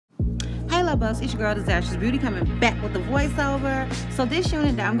love bugs, it's your girl Disastrous Beauty coming back with the voiceover. So this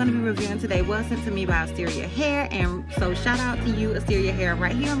unit that I'm going to be reviewing today was sent to me by Asteria Hair, and so shout out to you, Asteria Hair.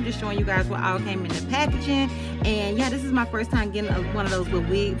 Right here I'm just showing you guys what all came in the packaging. And yeah, this is my first time getting one of those little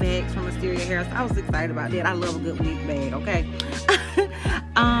wig bags from Asteria Hair, so I was excited about that. I love a good wig bag, okay?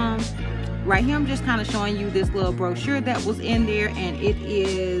 Right here I'm just kind of showing you this little brochure that was in there, and it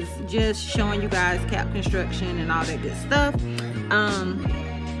is just showing you guys cap construction and all that good stuff.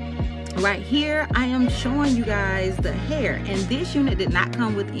 Right here I am showing you guys the hair, and this unit did not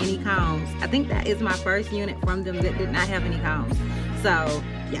come with any combs. I think that is my first unit from them that did not have any combs. So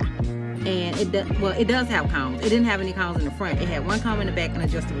yeah, and it does have combs. It didn't have any combs in the front. It had one comb in the back and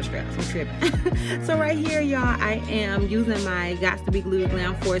adjustable straps. I'm tripping. So right here, y'all, I am using my Gots to Be Glued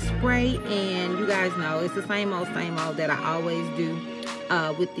Glam Force spray, and you guys know it's the same old that I always do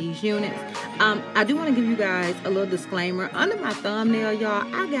with these units. I do want to give you guys a little disclaimer. Under my thumbnail, y'all,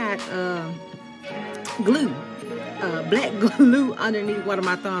 I got glue, black glue underneath one of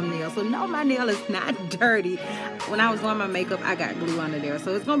my thumbnails. So no, my nail is not dirty. When I was doing my makeup, I got glue under there.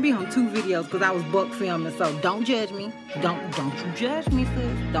 So it's gonna be on 2 videos because I was buck filming. So don't judge me. Don't you judge me,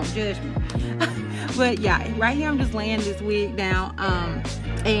 sis. Don't judge me. But yeah, right here I'm just laying this wig down.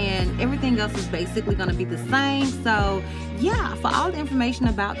 And everything else is basically going to be the same. So yeah, for all the information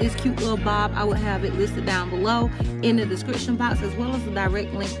about this cute little bob, I will have it listed down below in the description box, as well as a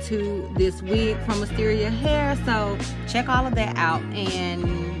direct link to this wig from Asteria Hair. So check all of that out,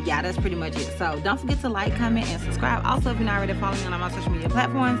 and yeah, that's pretty much it. So don't forget to like, comment, and subscribe. Also, if you're not already following me on all my social media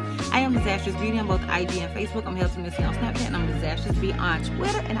platforms, I am Disastrous Beauty on both IG and Facebook. I'm Helping Missy on Snapchat, and I'm Disastrous Beauty on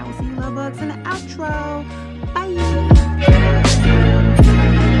Twitter. And I will see you love bugs in the outro. Bye.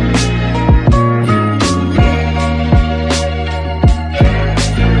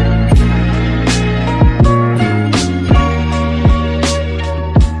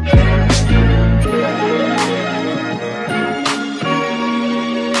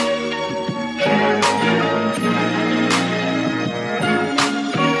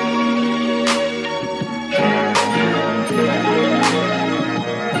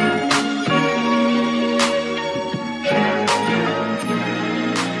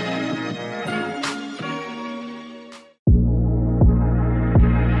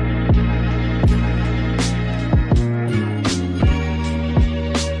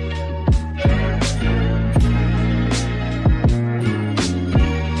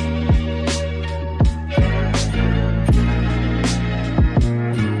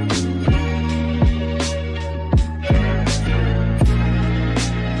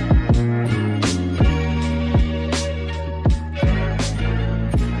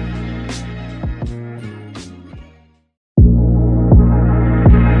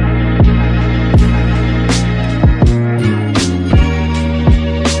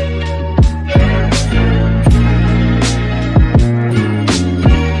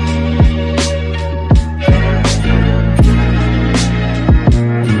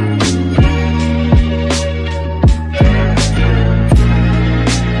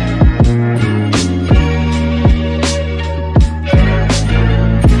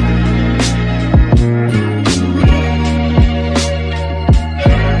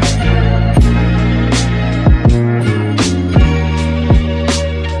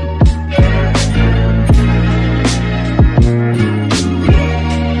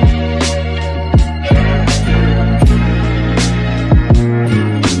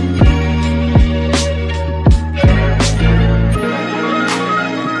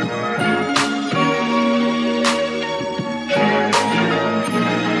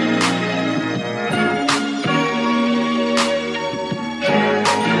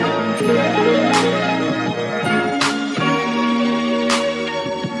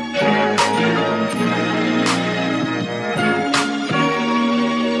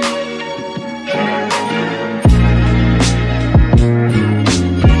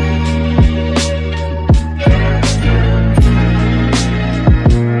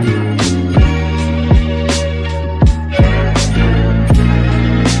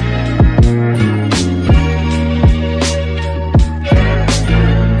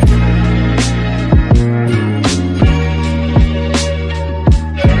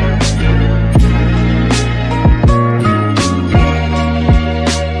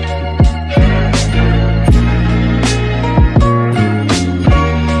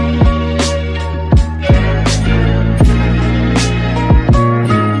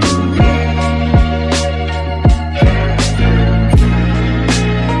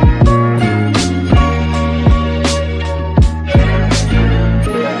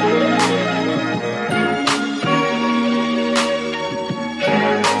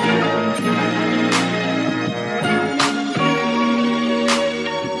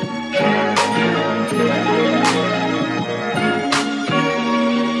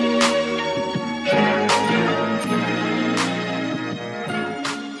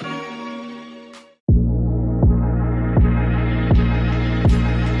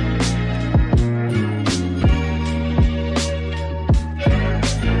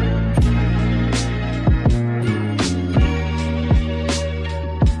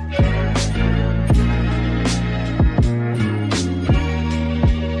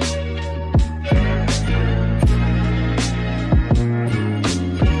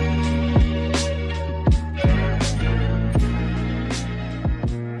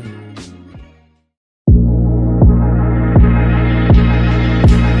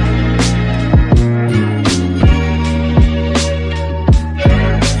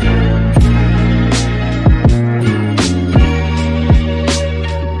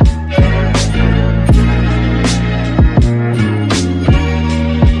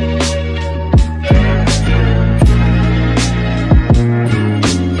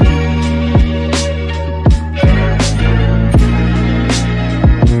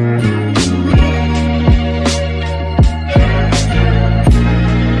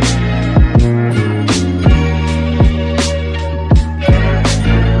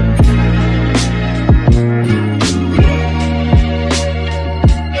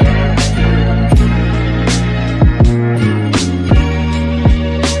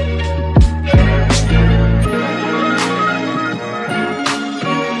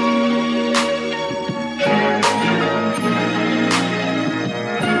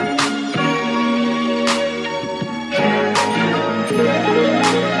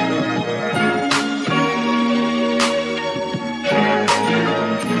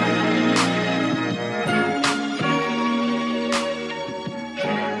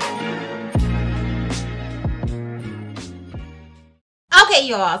 Okay,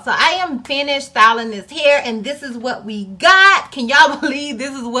 y'all, so I am finished styling this hair, and this is what we got. Can y'all believe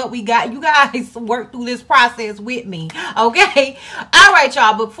this is what we got? You guys worked through this process with me, okay? All right,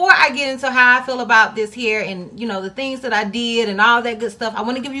 y'all, before I get into how I feel about this hair and, you know, the things that I did and all that good stuff, I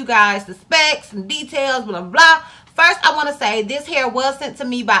want to give you guys the specs and details, blah, blah. First, I want to say this hair was sent to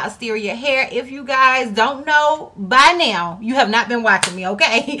me by Asteria Hair. If you guys don't know by now, you have not been watching me,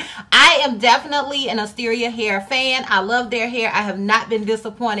 okay? I am definitely an Asteria Hair fan. I love their hair. I have not been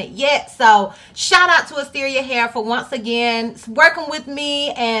disappointed yet. So, shout out to Asteria Hair for once again working with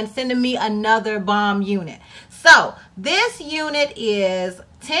me and sending me another bomb unit. So, this unit is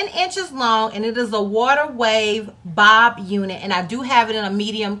 10 inches long, and it is a water wave bob unit, and I do have it in a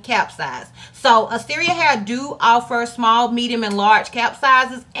medium cap size. So Asteria Hair do offer small, medium, and large cap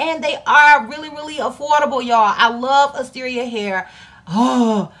sizes, and they are really, really affordable, y'all. I love Asteria Hair.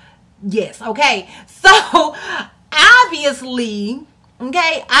 Oh, yes, okay. So obviously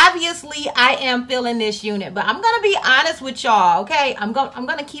I am feeling this unit, but I'm gonna be honest with y'all, okay? I'm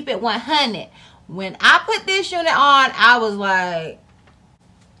gonna keep it 100. When I put this unit on, I was like,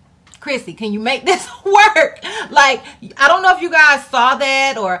 Chrissy, can you make this work? Like, I don't know if you guys saw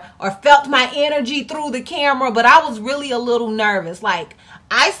that or felt my energy through the camera, but I was really a little nervous. Like,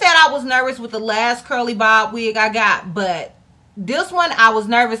 I said I was nervous with the last curly bob wig I got, but this one I was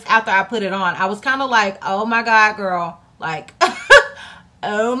nervous after I put it on. I was kind of like, oh my God, girl. Like,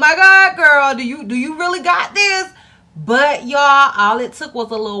 oh my God, girl, do you really got this? But y'all, all it took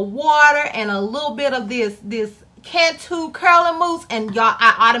was a little water and a little bit of this Cantu curling mousse, and y'all,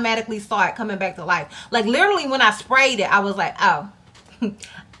 I automatically saw it coming back to life. Like, literally when I sprayed it, I was like, oh,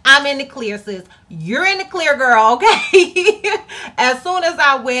 I'm in the clear, sis. You're in the clear, girl, okay? As soon as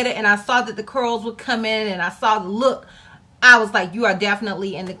I wet it and I saw that the curls would come in and I saw the look, I was like, you are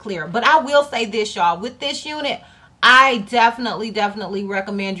definitely in the clear. But I will say this, y'all, with this unit, I definitely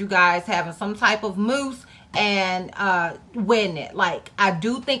recommend you guys having some type of mousse and wetting it. Like, I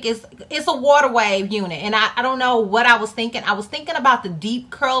do think it's a water wave unit, and I don't know what I was thinking. I was thinking about the deep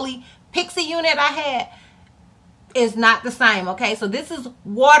curly Pixie unit I had. It's not the same, okay? So this is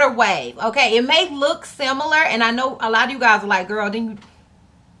water wave, okay? It may look similar, and I know a lot of you guys are like, girl, didn't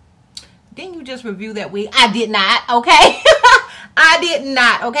you just review that wig? I did not, okay? I did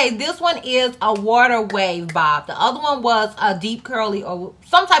not, okay? This one is a water wave bob. The other one was a deep curly or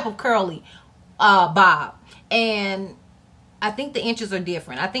some type of curly bob. And I think the inches are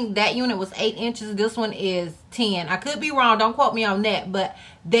different. I think that unit was 8 inches. This one is 10. I could be wrong. Don't quote me on that. But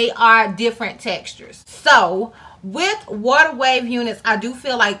they are different textures. So with water wave units, I do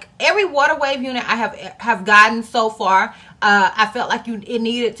feel like every water wave unit I have gotten so far, I felt like it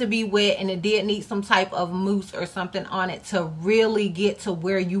needed to be wet, and it did need some type of mousse or something on it to really get to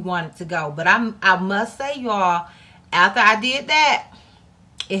where you want it to go. But I must say, y'all, after I did that,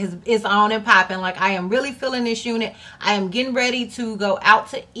 it's on and popping. Like, I am really feeling this unit. I am getting ready to go out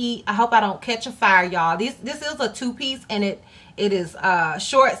to eat. I hope I don't catch a fire, y'all. This is a two-piece, and it is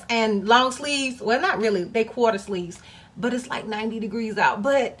shorts and long sleeves. Well, not really. They quarter sleeves, but it's like 90 degrees out.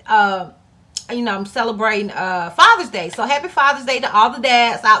 But you know, I'm celebrating Father's Day. So happy Father's Day to all the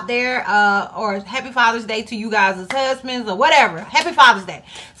dads out there, or happy Father's Day to you guys as husbands or whatever. Happy Father's Day.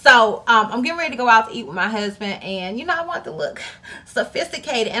 So I'm getting ready to go out to eat with my husband, and you know, I want to look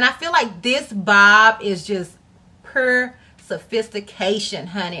sophisticated, and I feel like this bob is just pure sophistication,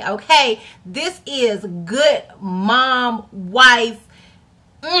 honey. Okay, this is good mom wife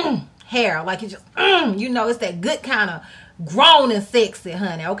hair. Like, it's just you know, it's that good kind of grown and sexy,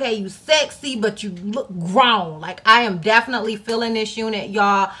 honey. Okay, you sexy, but you look grown. Like, I am definitely feeling this unit,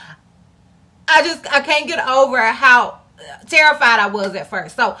 y'all. I can't get over how terrified I was at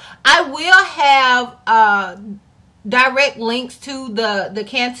first. So I will have direct links to the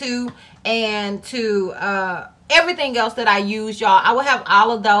Cantu and to everything else that I use, y'all. I will have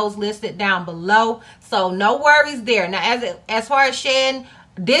all of those listed down below, so no worries there. Now, as far as shedding,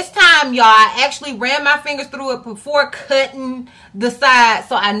 this time, y'all, I actually ran my fingers through it before cutting the side,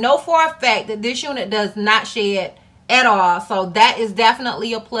 so I know for a fact that this unit does not shed at all. So that is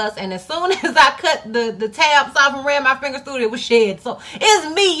definitely a plus. And as soon as I cut the tabs off and ran my fingers through it, it was shed. So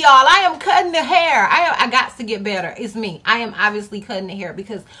it's me, y'all. I am cutting the hair. I got to get better. It's me. I am obviously cutting the hair,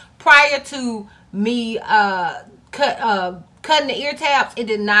 because prior to me cutting the ear tabs, it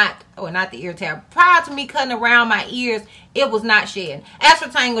did not, or not the ear tab, prior to me cutting around my ears, it was not shedding. As for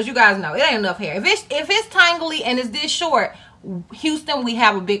tangles, you guys know it ain't enough hair. If it's tangly and it's this short, Houston, we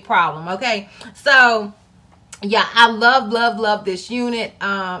have a big problem. Okay, so yeah, I love this unit.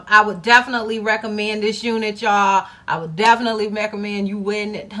 I would definitely recommend this unit, y'all. I would definitely recommend you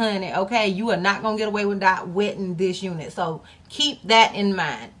wetting it, honey. Okay, you are not gonna get away without wetting this unit, so keep that in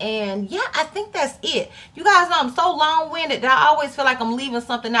mind. And yeah, I think that's it. You guys know I'm so long-winded that I always feel like I'm leaving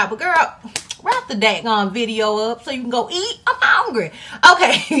something out, but girl, wrap the daggone video up so you can go eat. I'm hungry.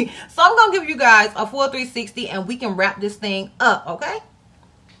 Okay, so I'm gonna give you guys a full 360 and we can wrap this thing up. Okay,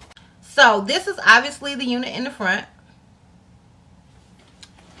 so this is obviously the unit in the front.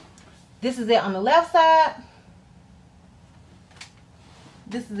 This is it on the left side.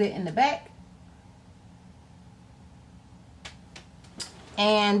 This is it in the back.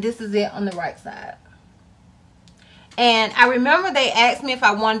 And this is it on the right side. And I remember they asked me if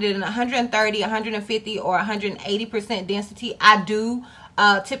I wanted it in 130, 150, or 180% density. I do.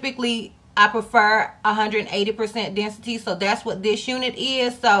 Typically, I prefer 180% density. So that's what this unit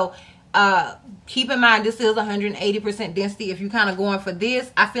is. So keep in mind, this is 180% density. If you're kind of going for this,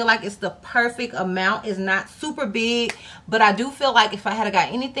 I feel like it's the perfect amount. It's not super big, but I do feel like if I had got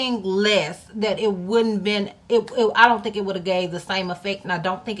anything less, that it wouldn't been, I don't think it would have gave the same effect, and I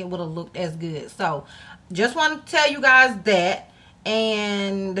don't think it would have looked as good. So just want to tell you guys that.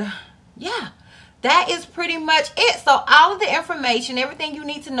 And yeah, that is pretty much it. So all of the information, everything you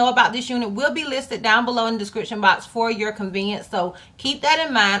need to know about this unit will be listed down below in the description box for your convenience. So keep that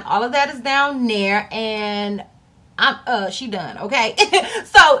in mind. All of that is down there, and she done. Okay.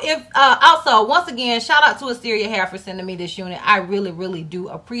 So if also, once again, shout out to Asteria Hair for sending me this unit. I really do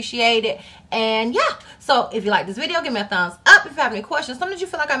appreciate it. And yeah, so if you like this video, give me a thumbs up. If you have any questions, something that you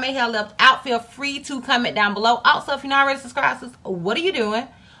feel like I may have left out, feel free to comment down below. Also, if you're not already subscribed, what are you doing?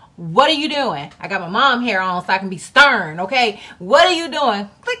 What are you doing? I got my mom hair on so I can be stern, okay? What are you doing?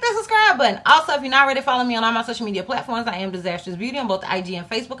 Click that subscribe button. Also, if you're not ready to follow me on all my social media platforms, I am Disastrous Beauty on both IG and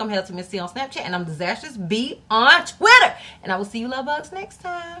Facebook. I'm Healthy Miss T on Snapchat, and I'm Disastrous B on Twitter. And I will see you love bugs next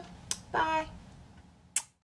time. Bye.